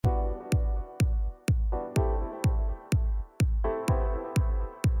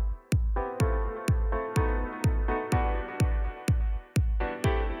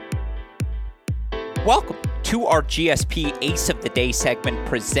Welcome to our GSP Ace of the Day segment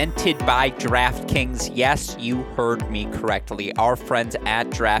presented by DraftKings. Yes, you heard me correctly. Our friends at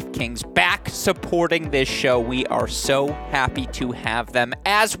DraftKings back supporting this show. We are so happy to have them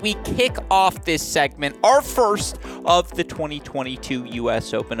as we kick off this segment, our first of the 2022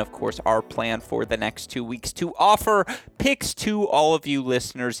 U.S. Open. Of course, our plan for the next 2 weeks to offer picks to all of you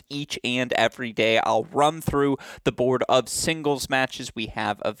listeners each and every day. I'll run through the board of singles matches we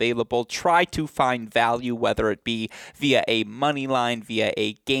have available, try to find value, whether it be via a money line, via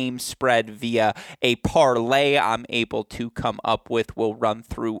a game spread, via a parlay I'm able to come up with. We'll run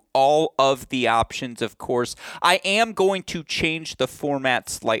through all of the options, of course. I am going to change the format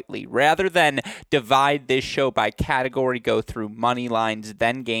slightly. Rather than divide this show by category, go through money lines,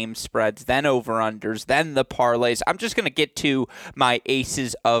 then game spreads, then over-unders, then the parlays, I'm just going to get to my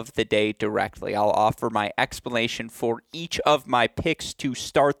aces of the day directly. I'll offer my explanation for each of my picks to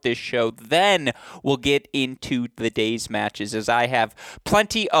start this show. Then we'll get into the day's matches, as I have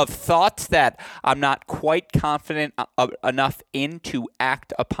plenty of thoughts that I'm not quite confident enough in to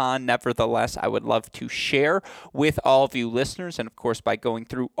act upon. Nevertheless, I would love to share with all of you listeners, and of course by going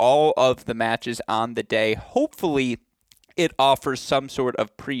through all of the matches on the day, hopefully it offers some sort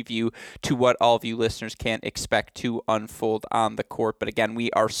of preview to what all of you listeners can expect to unfold on the court. But again,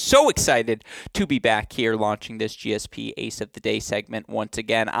 we are so excited to be back here launching this GSP Ace of the Day segment once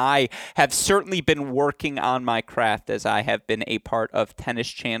again. I have certainly been working on my craft, as I have been a part of Tennis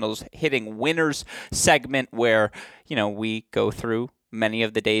Channel's Hitting Winners segment, where, we go through many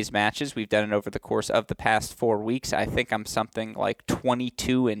of the day's matches. We've done it over the course of the past 4 weeks. I think I'm something like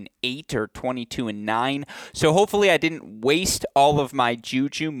 22-8 or 22-9. So hopefully I didn't waste all of my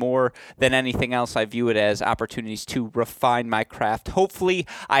juju. More than anything else, I view it as opportunities to refine my craft. Hopefully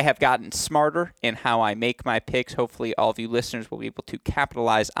I have gotten smarter in how I make my picks. Hopefully all of you listeners will be able to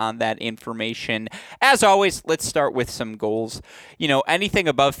capitalize on that information. As always, let's start with some goals. Anything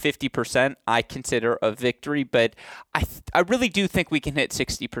above 50% I consider a victory, but I really do think we can hit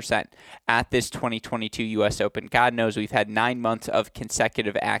 60% at this 2022 U.S. Open. God knows we've had 9 months of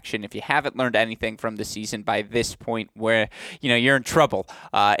consecutive action. If you haven't learned anything from the season by this point, where you're in trouble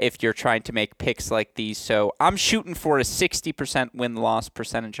if you're trying to make picks like these. So I'm shooting for a 60% win-loss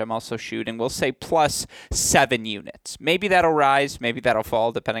percentage. I'm also shooting, we'll say, plus 7 units. Maybe that'll rise, maybe that'll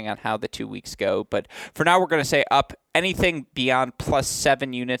fall, depending on how the 2 weeks go. But for now, we're going to say up. Anything beyond plus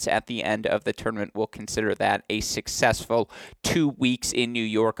 7 units at the end of the tournament, we'll consider that a successful 2 weeks in New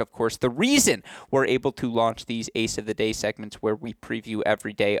York. Of course, the reason we're able to launch these Ace of the Day segments where we preview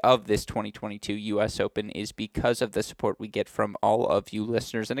every day of this 2022 U.S. Open is because of the support we get from all of you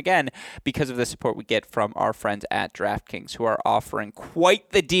listeners. And again, because of the support we get from our friends at DraftKings, who are offering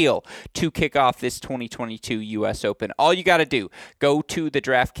quite the deal to kick off this 2022 U.S. Open. All you got to do, go to the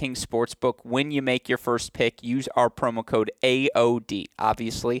DraftKings Sportsbook. When you make your first pick, use our promo code AOD.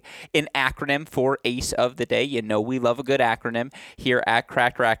 Obviously, an acronym for Ace of the Day. We love a good acronym here at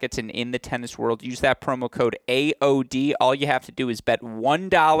Cracked Racquets and in the tennis world. Use that promo code AOD. All you have to do is bet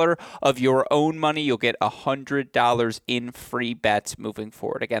 $1 of your own money. You'll get $100 in free bets moving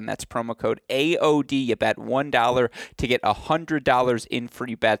forward. Again, that's promo code AOD. You bet $1 to get $100 in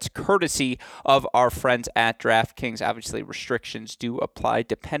free bets, courtesy of our friends at DraftKings. Obviously, restrictions do apply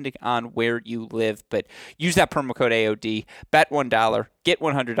depending on where you live, but use that promo code AOD, bet $1, get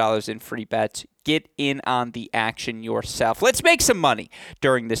 $100 in free bets, get in on the action yourself. Let's make some money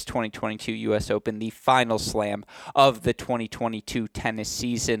during this 2022 U.S. Open, the final slam of the 2022 tennis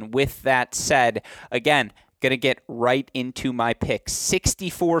season. With that said, again, going to get right into my picks.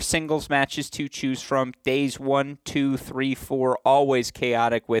 64 singles matches to choose from. Days 1, 2, 3, 4, always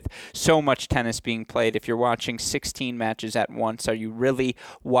chaotic with so much tennis being played. If you're watching 16 matches at once, are you really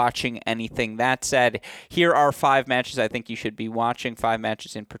watching anything? That said, here are 5 matches I think you should be watching. 5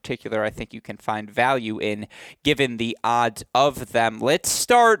 matches in particular I think you can find value in, given the odds of them. Let's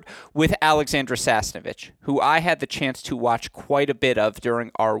start with Alexandra Sasnovich, who I had the chance to watch quite a bit of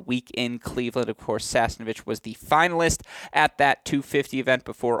during our week in Cleveland. Of course, Sasnovich was the finalist at that 250 event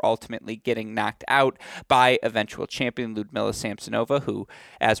before ultimately getting knocked out by eventual champion Ludmila Samsonova, who,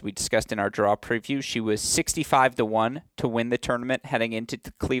 as we discussed in our draw preview, she was 65-1 to win the tournament heading into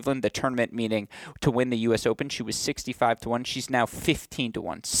Cleveland. The tournament meaning to win the U.S. Open. She was 65-1. She's now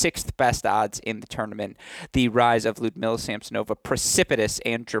 15-1, sixth best odds in the tournament. The rise of Ludmila Samsonova, precipitous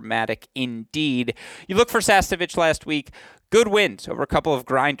and dramatic indeed. You look for Sasnovich last week. Good wins over a couple of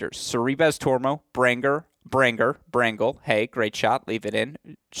grinders. Sorribes Tormo, Brangle. Hey, great shot. Leave it in.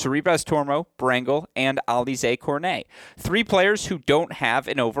 Sorribes Tormo, Brangle, and Alizé Cornet. 3 players who don't have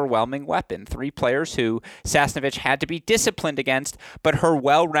an overwhelming weapon. 3 players who Sasnovich had to be disciplined against, but her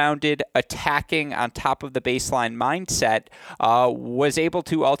well-rounded attacking on top of the baseline mindset was able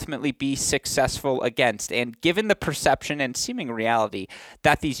to ultimately be successful against. And given the perception and seeming reality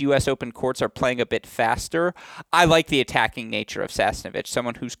that these U.S. Open courts are playing a bit faster, I like the attacking nature of Sasnovich,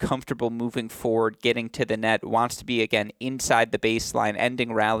 someone who's comfortable moving forward, getting to the net, wants to be, again, inside the baseline,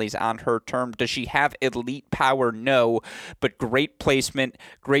 ending rallies on her term. Does she have elite power? No, but great placement,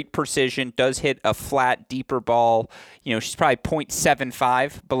 great precision, does hit a flat, deeper ball. You know, she's probably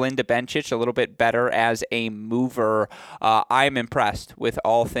 0.75 Belinda Bencic, a little bit better as a mover. I'm impressed with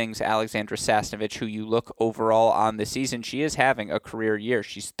all things Alexandra Sasnovich, who you look overall on the season. She is having a career year.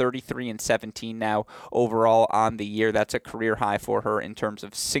 She's 33-17 now overall on the year. That's a career high for her in terms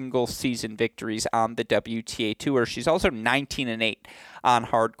of single season victories on the WTA Tour. She's also 19-8 on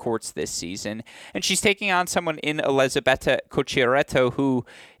hard courts this season. And she's taking on someone in Elisabetta Cocciaretto, who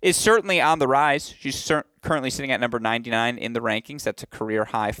is certainly on the rise. She's currently sitting at number 99 in the rankings. That's a career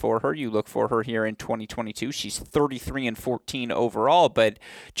high for her. You look for her here in 2022. She's 33-14 overall, but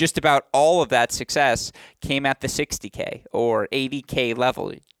just about all of that success came at the 60K or 80K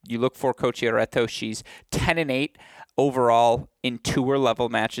level. You look for Cocciaretto. She's 10-8 overall in tour level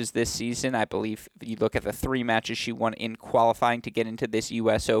matches this season. I believe you look at the 3 matches she won in qualifying to get into this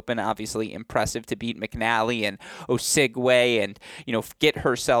U.S. Open. Obviously impressive to beat McNally and Osigwe and, get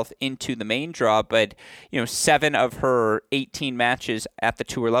herself into the main draw. But, 7 of her 18 matches at the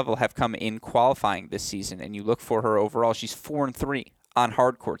tour level have come in qualifying this season. And you look for her overall, she's 4-3 on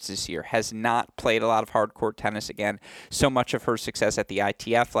hard courts this year, has not played a lot of hard court tennis again. So much of her success at the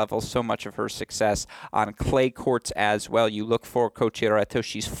ITF level, so much of her success on clay courts as well. You look for Cocciaretto,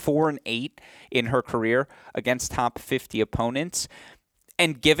 she's 4-8 in her career against top 50 opponents.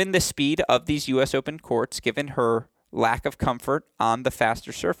 And given the speed of these U.S. Open courts, given her lack of comfort on the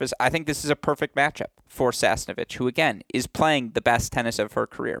faster surface, I think this is a perfect matchup for Sasnovich, who, again, is playing the best tennis of her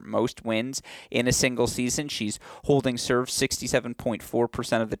career. Most wins in a single season. She's holding serve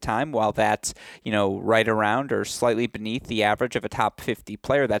 67.4% of the time, while that's, right around or slightly beneath the average of a top 50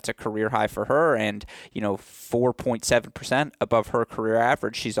 player. That's a career high for her and, 4.7% above her career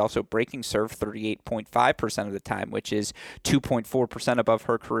average. She's also breaking serve 38.5% of the time, which is 2.4% above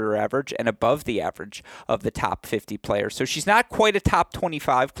her career average and above the average of the top 50 players. So she's not quite a top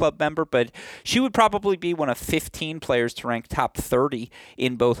 25 club member, but she would probably be one of 15 players to rank top 30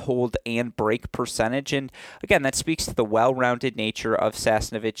 in both hold and break percentage. And again, that speaks to the well-rounded nature of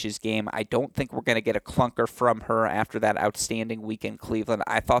Sasnovich's game. I don't think we're going to get a clunker from her after that outstanding week in Cleveland.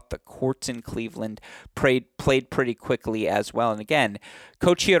 I thought the courts in Cleveland played pretty quickly as well. And again,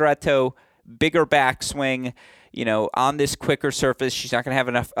 Cocciaretto, bigger backswing, on this quicker surface. She's not going to have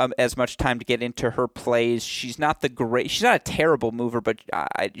enough as much time to get into her plays. She's not a terrible mover, but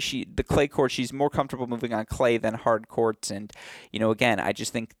the clay court, she's more comfortable moving on clay than hard courts. And, again, I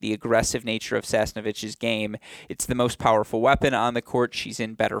just think the aggressive nature of Sasnovich's game, it's the most powerful weapon on the court. She's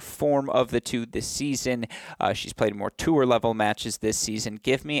in better form of the two this season. She's played more tour level matches this season.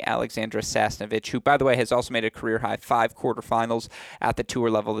 Give me Alexandra Sasnovich, who, by the way, has also made a career high 5 quarterfinals at the tour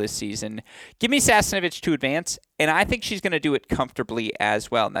level this season. Give me Sasnovich to advance. And I think she's going to do it comfortably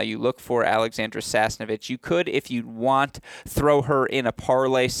as well. Now, you look for Alexandra Sasnovich. You could, if you want, throw her in a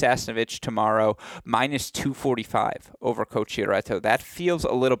parlay. Sasnovich tomorrow, minus 245 over Cocciaretto. That feels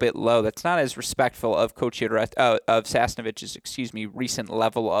a little bit low. That's not as respectful of of Sasnovich's, recent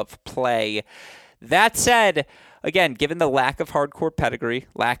level of play. That said, again, given the lack of hardcore pedigree,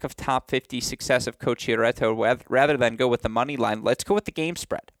 lack of top 50 success of Cocciaretto, rather than go with the money line, let's go with the game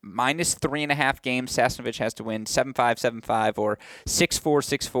spread. Minus 3.5 games, Sasnovich has to win 7-5, 7-5, or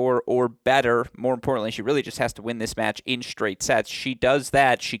 6-4, 6-4, or better. More importantly, she really just has to win this match in straight sets. She does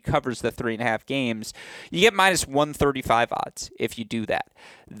that. She covers the 3.5 games. You get minus 135 odds if you do that.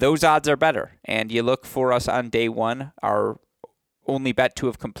 Those odds are better. And you look for us on day one, our only bet to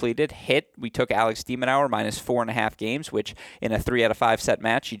have completed hit. We took Alex de Minaur minus 4.5 games, which in a 3 out of 5 set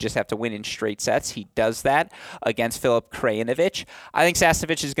match, you just have to win in straight sets. He does that against Filip Krajinovic. I think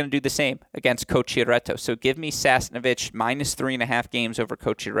Sasnovich is going to do the same against Cocciaretto. So give me Sasnovich minus 3.5 games over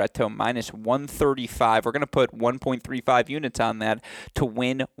Cocciaretto, minus 135. We're going to put 1.35 units on that to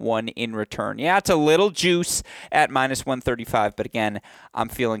win one in return. Yeah, it's a little juice at minus 135, but again, I'm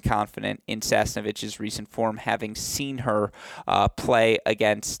feeling confident in Sasnovich's recent form, having seen her play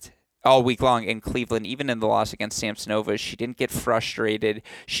against all week long in Cleveland. Even in the loss against Samsonova, she didn't get frustrated.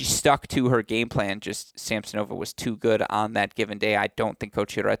 She stuck to her game plan. Just Samsonova was too good on that given day. I don't think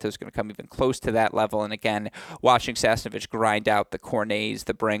Coach Fioretto is going to come even close to that level. And again, watching Sasnovich grind out the Cornets,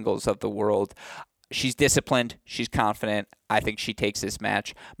 the Brangles of the world, she's disciplined. She's confident. I think she takes this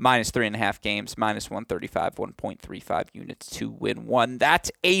match. -3.5 games, -135, 1.35 units to win one.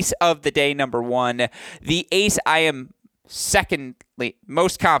 That's ace of the day number one. The ace I am secondly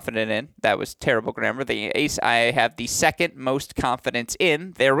most confident in. That was terrible grammar. The ace I have the second most confidence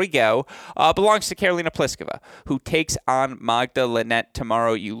in, there we go, belongs to Karolina Pliskova, who takes on Magda Linette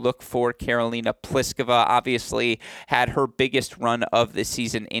tomorrow. You look for Karolina Pliskova. Obviously had her biggest run of the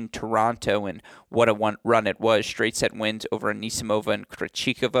season in Toronto, and what a run it was. Straight set wins over Anisimova and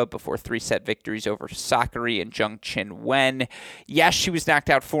Krejcikova before 3-set victories over Sakkari and Zheng Qinwen. Yes, she was knocked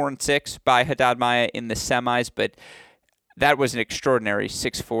out 4-6 by Haddad Maia in the semis, but that was an extraordinary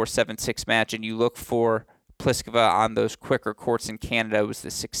 6-4, 7-6 match, and you look for Pliskova on those quicker courts in Canada. It was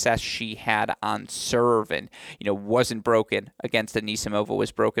the success she had on serve and, wasn't broken against Anisimova,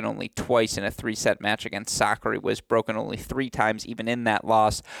 was broken only twice in a 3-set match against Sakkari, was broken only 3 times even in that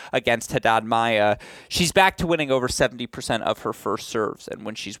loss against Haddad Maia. She's back to winning over 70% of her first serves, and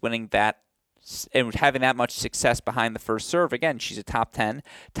when she's winning that and having that much success behind the first serve, again, she's a top 10,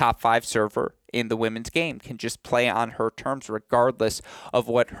 top 5 server in the women's game, can just play on her terms regardless of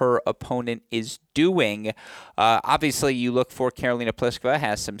what her opponent is doing. Obviously, you look for Karolina Pliskova,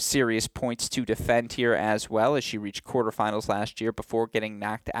 has some serious points to defend here as well, as she reached quarterfinals last year before getting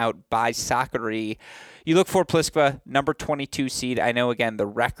knocked out by Sakkari. You look for Pliskova, number 22 seed. I know, again, the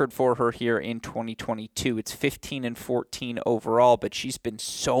record for her here in 2022, it's 15-14 overall, but she's been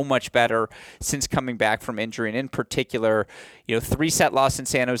so much better since coming back from injury, and in particular, 3-set loss in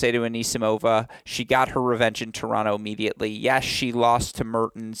San Jose to Anisimova. She got her revenge in Toronto immediately. Yes, she lost to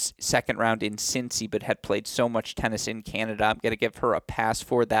Mertens second round in Cincy, but had played so much tennis in Canada. I'm going to give her a pass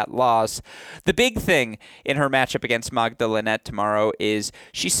for that loss. The big thing in her matchup against Magda Linette tomorrow is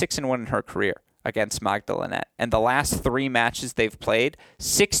she's 6-1 in her career against Magda Linette. And the last 3 matches they've played,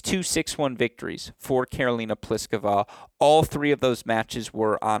 6-2, 6-1 victories for Karolina Pliskova. All 3 of those matches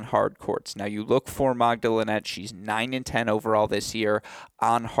were on hard courts. Now you look for Magda Linette. She's 9-10 overall this year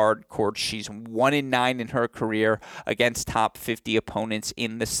on hard courts. She's 1-9 in her career against top 50 opponents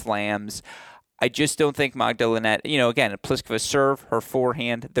in the slams. I just don't think Magda Linette, again, Pliskova's serve, her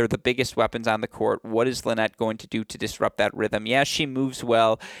forehand, they're the biggest weapons on the court. What is Linette going to do to disrupt that rhythm? Yeah, she moves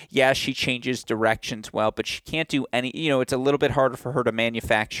well. Yeah, she changes directions well, but she can't do any, it's a little bit harder for her to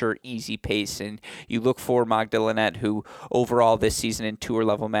manufacture easy pace. And you look for Magda Linette, who overall this season in tour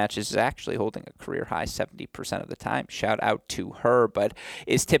level matches is actually holding a career high 70% of the time. Shout out to her, but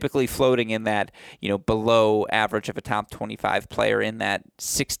is typically floating in that, below average of a top 25 player in that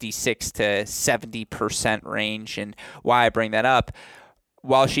 66 to 70% range. And why I bring that up,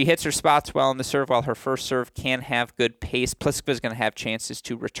 while she hits her spots well in the serve, while her first serve can have good pace, Pliskova is going to have chances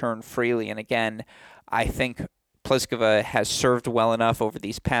to return freely. And again, I think Pliskova has served well enough over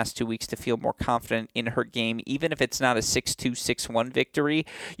these past 2 weeks to feel more confident in her game. Even if it's not a 6-2, 6-1 victory,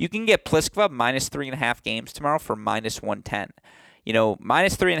 you can get Pliskova -3.5 games tomorrow for -110.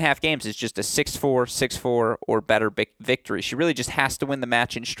 -3.5 games is just a 6-4, 6-4 or better victory. She really just has to win the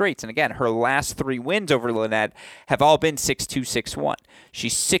match in straights. And again, her last 3 wins over Linette have all been 6-2, 6-1.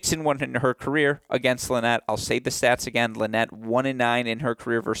 She's 6-1 in her career against Linette. I'll say the stats again. Linette 1-9 in her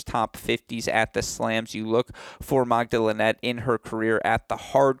career versus top 50s at the slams. You look for Magda Linette in her career at the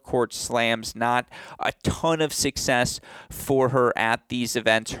hard court slams. Not a ton of success for her at these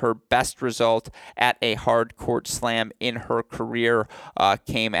events. Her best result at a hard court slam in her career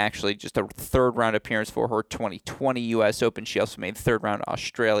came actually just a 3rd round appearance for her 2020 U.S. Open. She also made 3rd round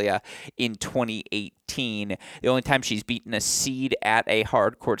Australia in 2018. The only time she's beaten a seed at a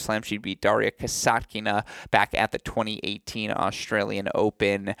hard court slam, she'd beat Daria Kasatkina back at the 2018 Australian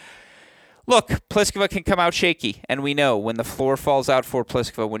Open. Look, Pliskova can come out shaky, and we know when the floor falls out for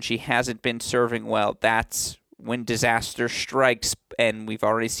Pliskova, when she hasn't been serving well, that's when disaster strikes. And we've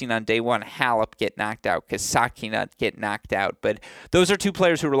already seen on day one Halep get knocked out, Kasatkina get knocked out. But those are 2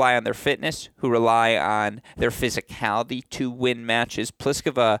 players who rely on their fitness, who rely on their physicality to win matches.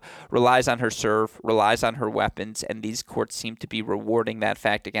 Pliskova relies on her serve, relies on her weapons, and these courts seem to be rewarding that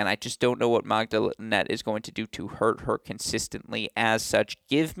fact. Again, I just don't know what Magda Linette is going to do to hurt her consistently as such.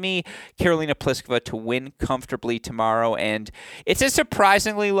 Give me Karolina Pliskova to win comfortably tomorrow, and it's a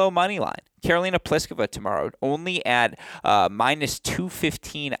surprisingly low money line. Karolina Pliskova tomorrow, only at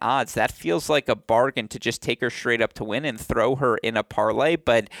 -215 odds. That feels like a bargain to just take her straight up to win and throw her in a parlay,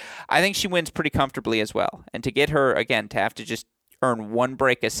 but I think she wins pretty comfortably as well. And to get her, again, to have to just earn 1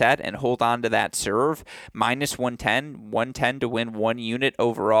 break a set and hold on to that serve, minus 110 to win 1 unit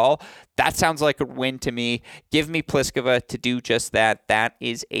overall. That sounds like a win to me. Give me Pliskova to do just that. That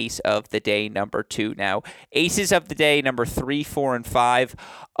is ace of the day number 2. Now, aces of the day number 3, 4, and 5,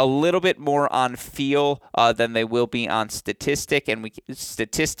 a little bit more on feel than they will be on statistics, and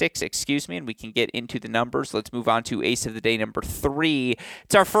we can get into the numbers. Let's move on to ace of the day number 3.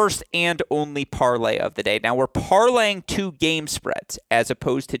 It's our first and only parlay of the day. Now, we're parlaying 2 game spreads as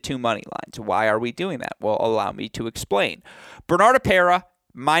opposed to 2 money lines. Why are we doing that? Well, allow me to explain. Bernarda Pera,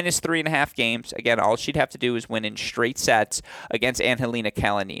 minus 3.5 games. Again, all she'd have to do is win in straight sets against Angelina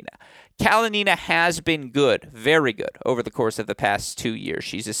Kalinina. Kalinina has been good, very good, over the course of the past 2 years.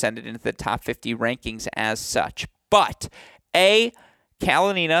 She's ascended into the top 50 rankings as such. But, A,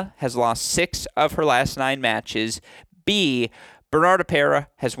 Kalinina has lost 6 of her last 9 matches. B, Bernarda Pera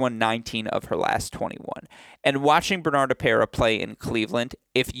has won 19 of her last 21. And watching Bernarda Pera play in Cleveland,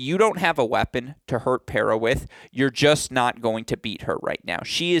 if you don't have a weapon to hurt Pera with, you're just not going to beat her right now.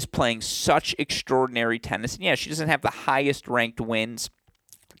 She is playing such extraordinary tennis. And yeah, she doesn't have the highest ranked wins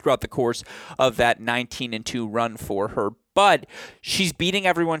throughout the course of that 19-2 run for her, but she's beating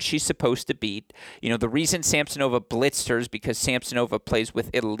everyone she's supposed to beat. You know, the reason Samsonova blitzed her is because Samsonova plays with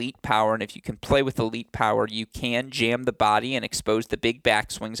elite power, and if you can play with elite power, you can jam the body and expose the big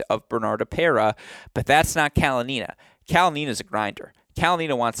backswings of Bernarda Pera, but that's not Kalinina. Kalinina's a grinder.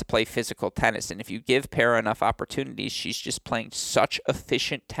 Kalinina wants to play physical tennis, and if you give Pera enough opportunities, she's just playing such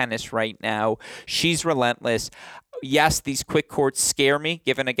efficient tennis right now. She's relentless. Yes, these quick courts scare me,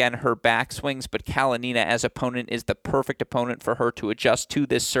 given, again, her backswings, but Kalinina as opponent is the perfect opponent for her to adjust to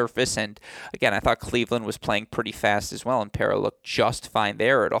this surface, and again, I thought Cleveland was playing pretty fast as well, and Pera looked just fine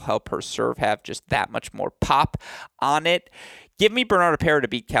there. It'll help her serve have just that much more pop on it. Give me Bernarda Pera to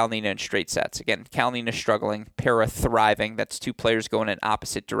beat Kalinina in straight sets. Again, Kalinina struggling, Pera thriving. That's 2 players going in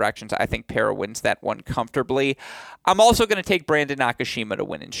opposite directions. I think Pera wins that one comfortably. I'm also going to take Brandon Nakashima to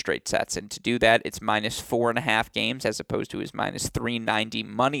win in straight sets, and to do that, it's minus 4.5 games as opposed to his minus 390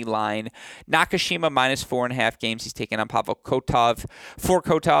 money line. Nakashima minus 4.5 games. He's taking on Pavel Kotov. For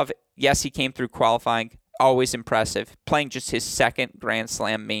Kotov, yes, he came through qualifying. Always impressive. Playing just his second Grand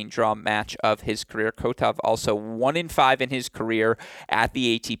Slam main draw match of his career. Kotov also 1-5 in his career at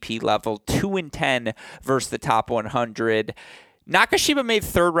the ATP level, 2-10 versus the top 100. Nakashima made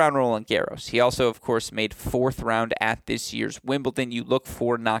 3rd round Roland Garros. He also, of course, made 4th round at this year's Wimbledon. You look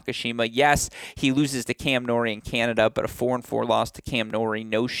for Nakashima. Yes, he loses to Cam Norrie in Canada, but a 4-4 loss to Cam Norrie.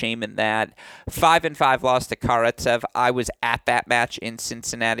 No shame in that. 5-5 loss to Karatsev. I was at that match in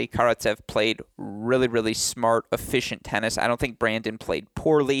Cincinnati. Karatsev played really, really smart, efficient tennis. I don't think Brandon played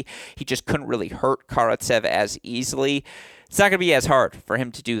poorly. He just couldn't really hurt Karatsev as easily. It's not going to be as hard for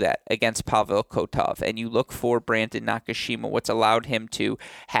him to do that against Pavel Kotov. And you look for Brandon Nakashima, what's allowed him to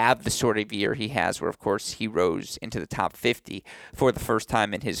have the sort of year he has, where, of course, he rose into the top 50 for the first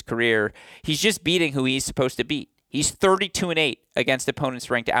time in his career. He's just beating who he's supposed to beat. He's 32-8 against opponents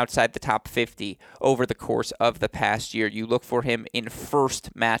ranked outside the top 50 over the course of the past year. You look for him in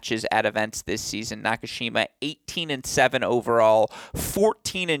first matches at events this season. Nakashima 18-7 overall,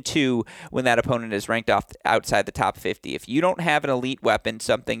 14-2 when that opponent is ranked outside the top 50. If you don't have an elite weapon,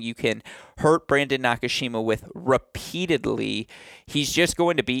 something you can hurt Brandon Nakashima with repeatedly, he's just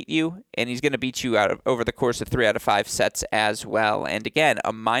going to beat you, and he's going to beat you over the course of 3 out of 5 sets as well. And again,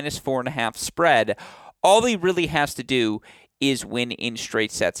 a minus 4.5 spread. All he really has to do is win in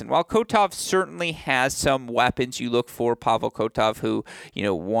straight sets. And while Kotov certainly has some weapons, you look for Pavel Kotov, who,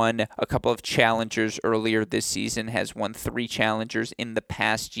 won a couple of challengers earlier this season, has won 3 challengers in the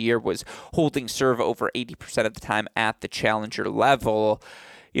past year, was holding serve over 80% of the time at the challenger level.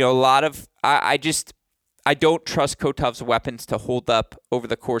 I don't trust Kotov's weapons to hold up over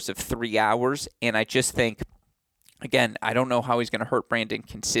the course of 3 hours, and I just think, again, I don't know how he's going to hurt Brandon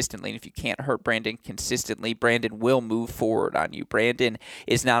consistently. And if you can't hurt Brandon consistently, Brandon will move forward on you. Brandon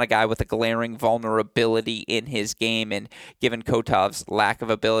is not a guy with a glaring vulnerability in his game. And given Kotov's lack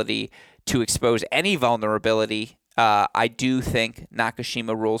of ability to expose any vulnerability, I do think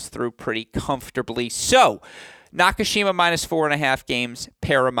Nakashima rolls through pretty comfortably. So, Nakashima minus 4.5 games,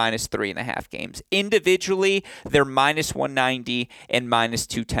 Pera minus 3.5 games. Individually, they're minus 190 and minus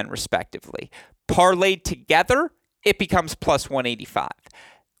 210 respectively. Parlayed together, it becomes plus 185.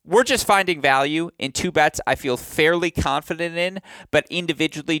 We're just finding value in 2 bets I feel fairly confident in, but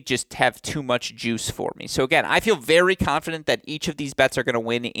individually just have too much juice for me. So again, I feel very confident that each of these bets are going to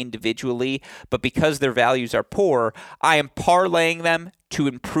win individually, but because their values are poor, I am parlaying them to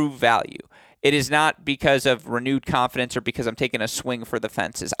improve value. It is not because of renewed confidence or because I'm taking a swing for the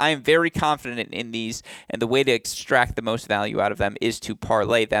fences. I am very confident in these, and the way to extract the most value out of them is to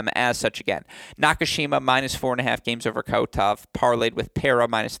parlay them as such again. Nakashima minus 4.5 games over Kotov, parlayed with Para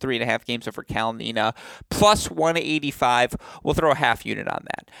minus 3.5 games over Kalinina, plus 185. We'll throw a half unit on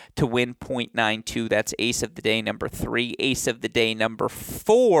that to win 0.92. That's ace of the day number 3. Ace of the day number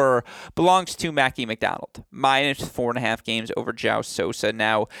 4 belongs to Mackie McDonald, minus 4.5 games over João Sousa.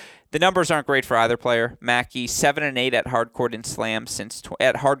 Now, the numbers aren't great for either player. Mackie 7-8 at hardcourt slams since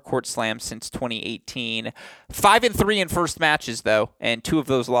 2018. 5-3 in first matches though, and 2 of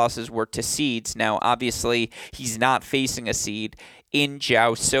those losses were to seeds. Now, obviously, he's not facing a seed in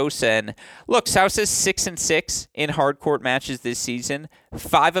João Sousa. And look, Sousa's 6-6 in hardcourt matches this season.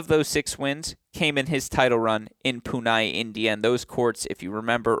 5 of those 6 wins came in his title run in Pune, India. And those courts, if you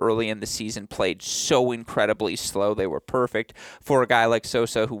remember early in the season, played so incredibly slow. They were perfect for a guy like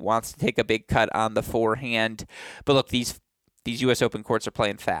Sousa who wants to take a big cut on the forehand. But look, these U.S. Open courts are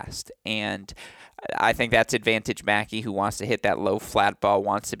playing fast. And I think that's advantage Mackie, who wants to hit that low flat ball,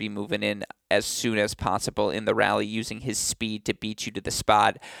 wants to be moving in as soon as possible in the rally, using his speed to beat you to the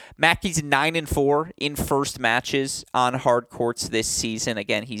spot. Mackie's 9-4 in first matches on hard courts this season.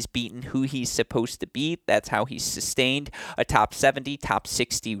 Again, he's beaten who he's supposed to beat. That's how he's sustained a top 70, top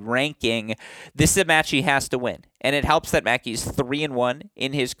 60 ranking. This is a match he has to win. And it helps that Mackie's 3-1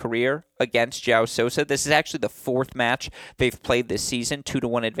 in his career against João Sousa. This is actually the 4th match they've played this season,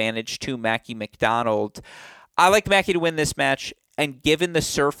 2-1 advantage to Mackie McDonald. I like Mackie to win this match. And given the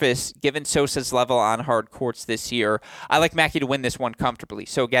surface, given Sousa's level on hard courts this year, I like Mackie to win this one comfortably.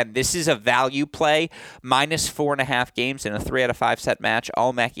 So again, this is a value play, minus 4.5 games in a 3 out of 5 set match.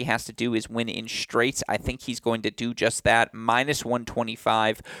 All Mackie has to do is win in straights. I think he's going to do just that, minus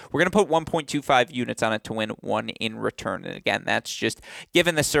 125. We're going to put 1.25 units on it to win 1 in return. And again, that's just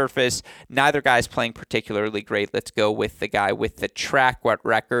given the surface. Neither guy's playing particularly great. Let's go with the guy with the track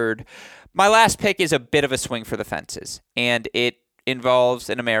record. My last pick is a bit of a swing for the fences, and it involves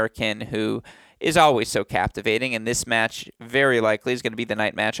an American who is always so captivating, and this match very likely is going to be the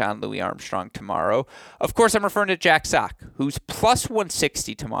night match on Louis Armstrong tomorrow. Of course, I'm referring to Jack Sock, who's plus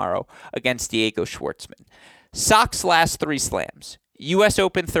 160 tomorrow against Diego Schwartzman. Sock's last 3 slams: U.S.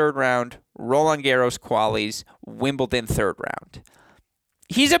 Open 3rd round, Roland Garros qualies, Wimbledon 3rd round.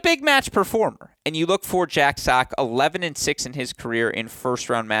 He's a big match performer, and you look for Jack Sock, 11-6 in his career in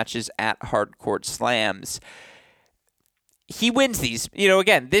first-round matches at hardcourt slams. He wins these.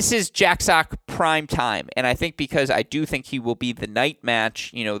 Again, this is Jack Sock prime time, and I think because I do think he will be the night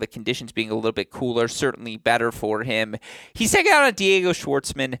match, the conditions being a little bit cooler, certainly better for him. He's taking out a Diego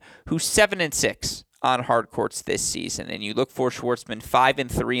Schwartzman, who's 7-6 on hard courts this season. And you look for Schwartzman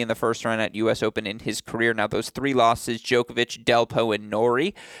 5-3 in the first round at U.S. Open in his career. Now, those 3 losses, Djokovic, Delpo, and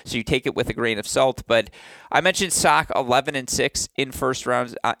Norrie. So you take it with a grain of salt. But I mentioned Sock 11-6 in first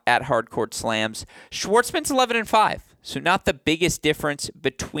rounds at hard court slams. Schwartzman's 11-5. So not the biggest difference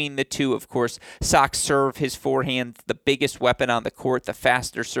between the two. Of course, Sock's serve, his forehand, the biggest weapon on the court. The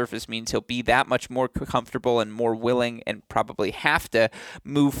faster surface means he'll be that much more comfortable and more willing, and probably have to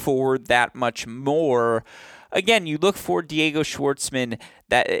move forward that much more. Again, you look for Diego Schwartzman,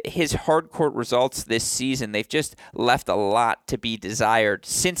 that his hardcourt results this season, they've just left a lot to be desired.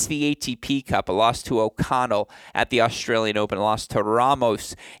 Since the ATP Cup, a loss to O'Connell at the Australian Open, a loss to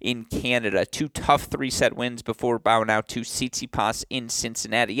Ramos in Canada, 2 tough 3-set wins before bowing out to Tsitsipas in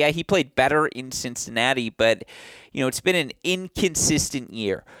Cincinnati. Yeah, he played better in Cincinnati, but it's been an inconsistent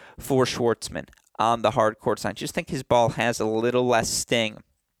year for Schwartzman on the hardcourt side. I just think his ball has a little less sting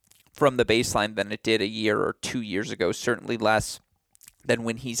from the baseline than it did a year or 2 years ago, certainly less than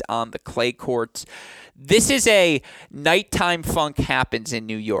when he's on the clay courts. This is a nighttime funk happens in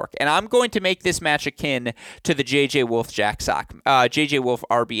New York, and I'm going to make this match akin to the J.J. Wolf Jack Sock, J.J. Wolf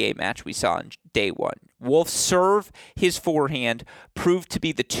RBA match we saw on day 1. Wolf's serve, his forehand, proved to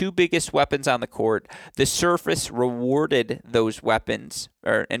be the 2 biggest weapons on the court. The surface rewarded those weapons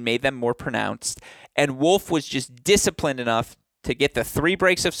and made them more pronounced, and Wolf was just disciplined enough to get the 3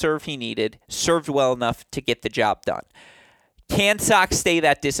 breaks of serve he needed, served well enough to get the job done. Can Sock stay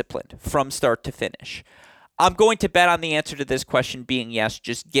that disciplined from start to finish? I'm going to bet on the answer to this question being yes,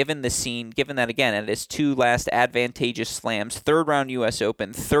 just given the scene, given that, again, at his 2 last advantageous slams, 3rd round U.S.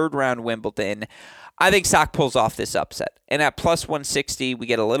 Open, 3rd round Wimbledon, I think Sock pulls off this upset. And at plus 160, we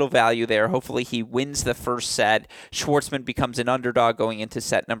get a little value there. Hopefully he wins the first set. Schwartzman becomes an underdog going into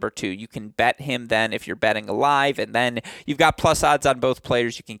set number 2. You can bet him then if you're betting live, and then you've got plus odds on both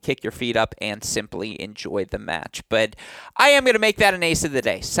players. You can kick your feet up and simply enjoy the match. But I am going to make that an ace of the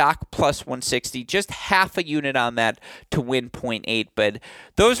day. Sock plus 160, just half a unit on that to win 0.8. But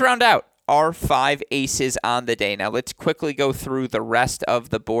those round out our 5 aces on the day. Now, let's quickly go through the rest of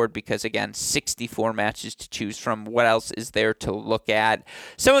the board because, again, 64 matches to choose from. What else is there to look at?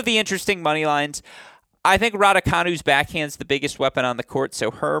 Some of the interesting money lines. I think Raducanu's backhand's the biggest weapon on the court, so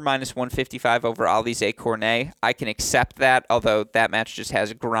her minus 155 over Alizé Cornet. I can accept that, although that match just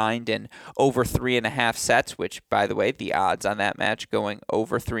has a grind and over 3.5 sets, which, by the way, the odds on that match going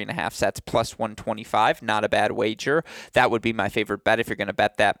over 3.5 sets plus 125, not a bad wager. That would be my favorite bet if you're going to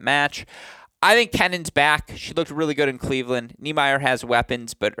bet that match. I think Kennan's back. She looked really good in Cleveland. Niemeyer has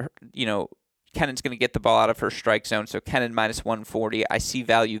weapons, but, Kennan's going to get the ball out of her strike zone, so Kennan minus 140. I see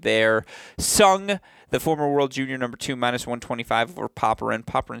value there. Sung, the former world junior number 2, minus 125 over Popyrin.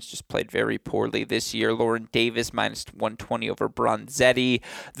 Popyrin's just played very poorly this year. Lauren Davis minus 120 over Bronzetti.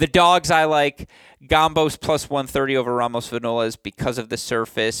 The dogs I like. Gambos plus 130 over Ramos Vinolas because of the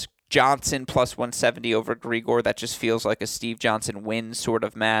surface. Johnson plus 170 over Grigor. That just feels like a Steve Johnson win sort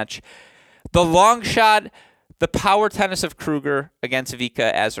of match. The long shot, the power tennis of Kruger against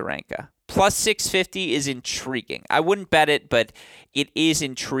Vika Azarenka. Plus 650 is intriguing. I wouldn't bet it, but it is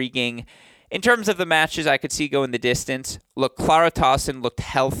intriguing. In terms of the matches I could see going the distance, look, Clara Tauson looked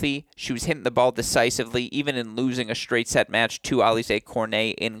healthy. She was hitting the ball decisively, even in losing a straight set match to Alizé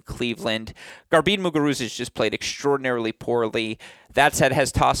Cornet in Cleveland. Garbine Muguruza's just played extraordinarily poorly. That said,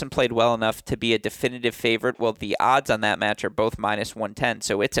 has Tauson played well enough to be a definitive favorite? Well, the odds on that match are both minus 110,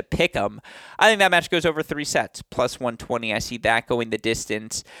 so it's a pick-em. I think that match goes over 3 sets, plus 120. I see that going the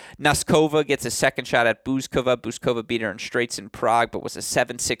distance. Noskova gets a second shot at Buzkova. Buzkova beat her in straights in Prague, but was a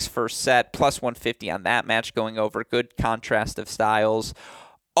 7-6 first set, plus 150 on that match going over. Good contrast of styles.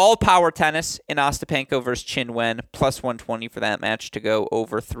 All power tennis in Ostapenko versus Chin Wen, plus 120 for that match to go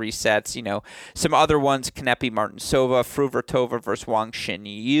over 3 sets. Some other ones, Kanepi Martinsova, Fruhvirtova versus Wang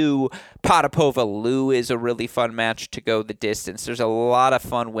Xinyu, Potapova Liu is a really fun match to go the distance. There's a lot of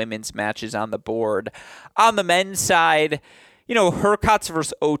fun women's matches on the board. On the men's side, Hurkacz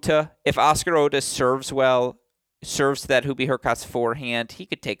versus Ota. If Oscar Ota serves well, serves that Hubie Hurkacz forehand, he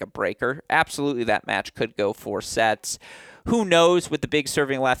could take a breaker. Absolutely, that match could go 4 sets. Who knows with the big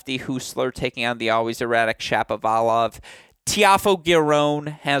serving lefty Husler taking on the always erratic Shapovalov. Tiafoe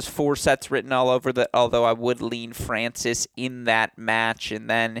Giron has 4 sets written all over that, although I would lean Francis in that match. And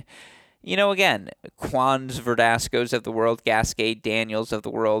then, again, Kwans Verdascos of the world, Gasquet Daniels of the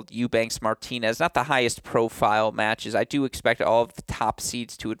world, Eubanks Martinez, not the highest profile matches. I do expect all of the top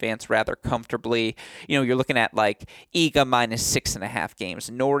seeds to advance rather comfortably. You're looking at like Iga minus 6.5 games,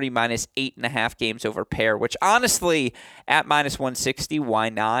 Nori minus 8.5 games over pair, which honestly, at minus 160, why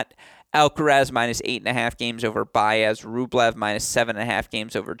not? Alcaraz minus 8.5 games over Baez. Rublev minus 7.5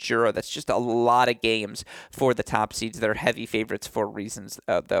 games over Jura. That's just a lot of games for the top seeds. They're heavy favorites for reasons,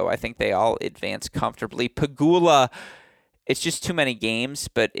 though. I think they all advance comfortably. Pegula, it's just too many games,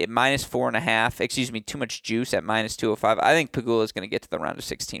 but at minus 4.5, too much juice at minus 205. I think Pegula is going to get to the round of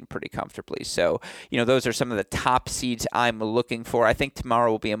 16 pretty comfortably. So, those are some of the top seeds I'm looking for. I think tomorrow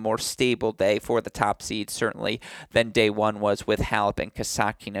will be a more stable day for the top seeds, certainly, than day 1 was with Halep and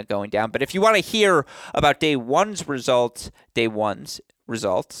Kasatkina going down. But if you want to hear about day one's results,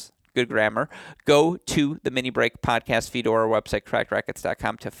 good grammar, go to the Mini Break podcast feed or our website,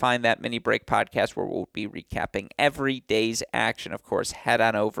 crackrackets.com, to find that Mini Break podcast where we'll be recapping every day's action. Of course, head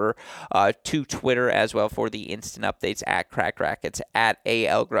on over to Twitter as well for the instant updates at Cracked Rackets, at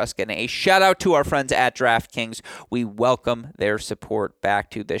AL Gruskin. A shout out to our friends at DraftKings. We welcome their support back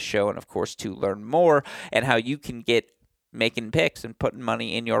to this show. And of course, to learn more and how you can get making picks and putting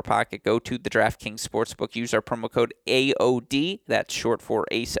money in your pocket, go to the DraftKings Sportsbook. Use our promo code AOD. That's short for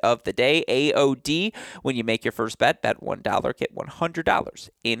Ace of the Day. AOD. When you make your first bet $1, get $100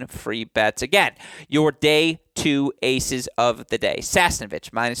 in free bets. Again, your day 2 aces of the day.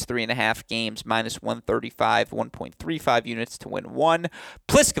 Sasnovich, minus 3.5 games, minus 135, 1.35 units to win 1.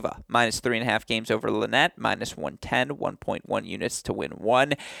 Pliskova, minus 3.5 games over Lynette, minus 110, 1.1 units to win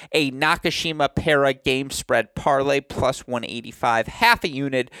 1. A Nakashima Para game spread parlay, plus 185, half a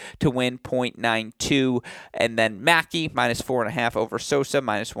unit to win 0.92. And then Mackey, minus 4.5 over Sosa,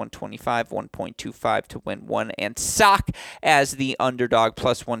 minus 125, 1.25 to win 1. And Sock as the underdog,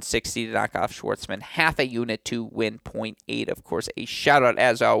 plus 160 to knock off Schwartzman, half a unit to win 0.8. Of course, a shout out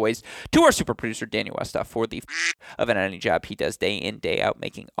as always to our super producer Daniel Westoff for the of any job he does day in, day out,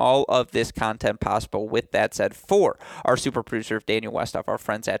 making all of this content possible. With that said, for our super producer Daniel Westoff, our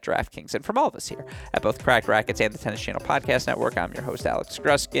friends at DraftKings, and from all of us here at both Cracked Rackets and the Tennis Channel Podcast Network, I'm your host Alex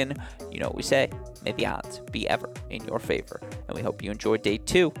Gruskin. You know what we say, may the odds be ever in your favor, and we hope you enjoyed day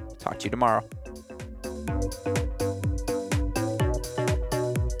 2. Talk to you tomorrow.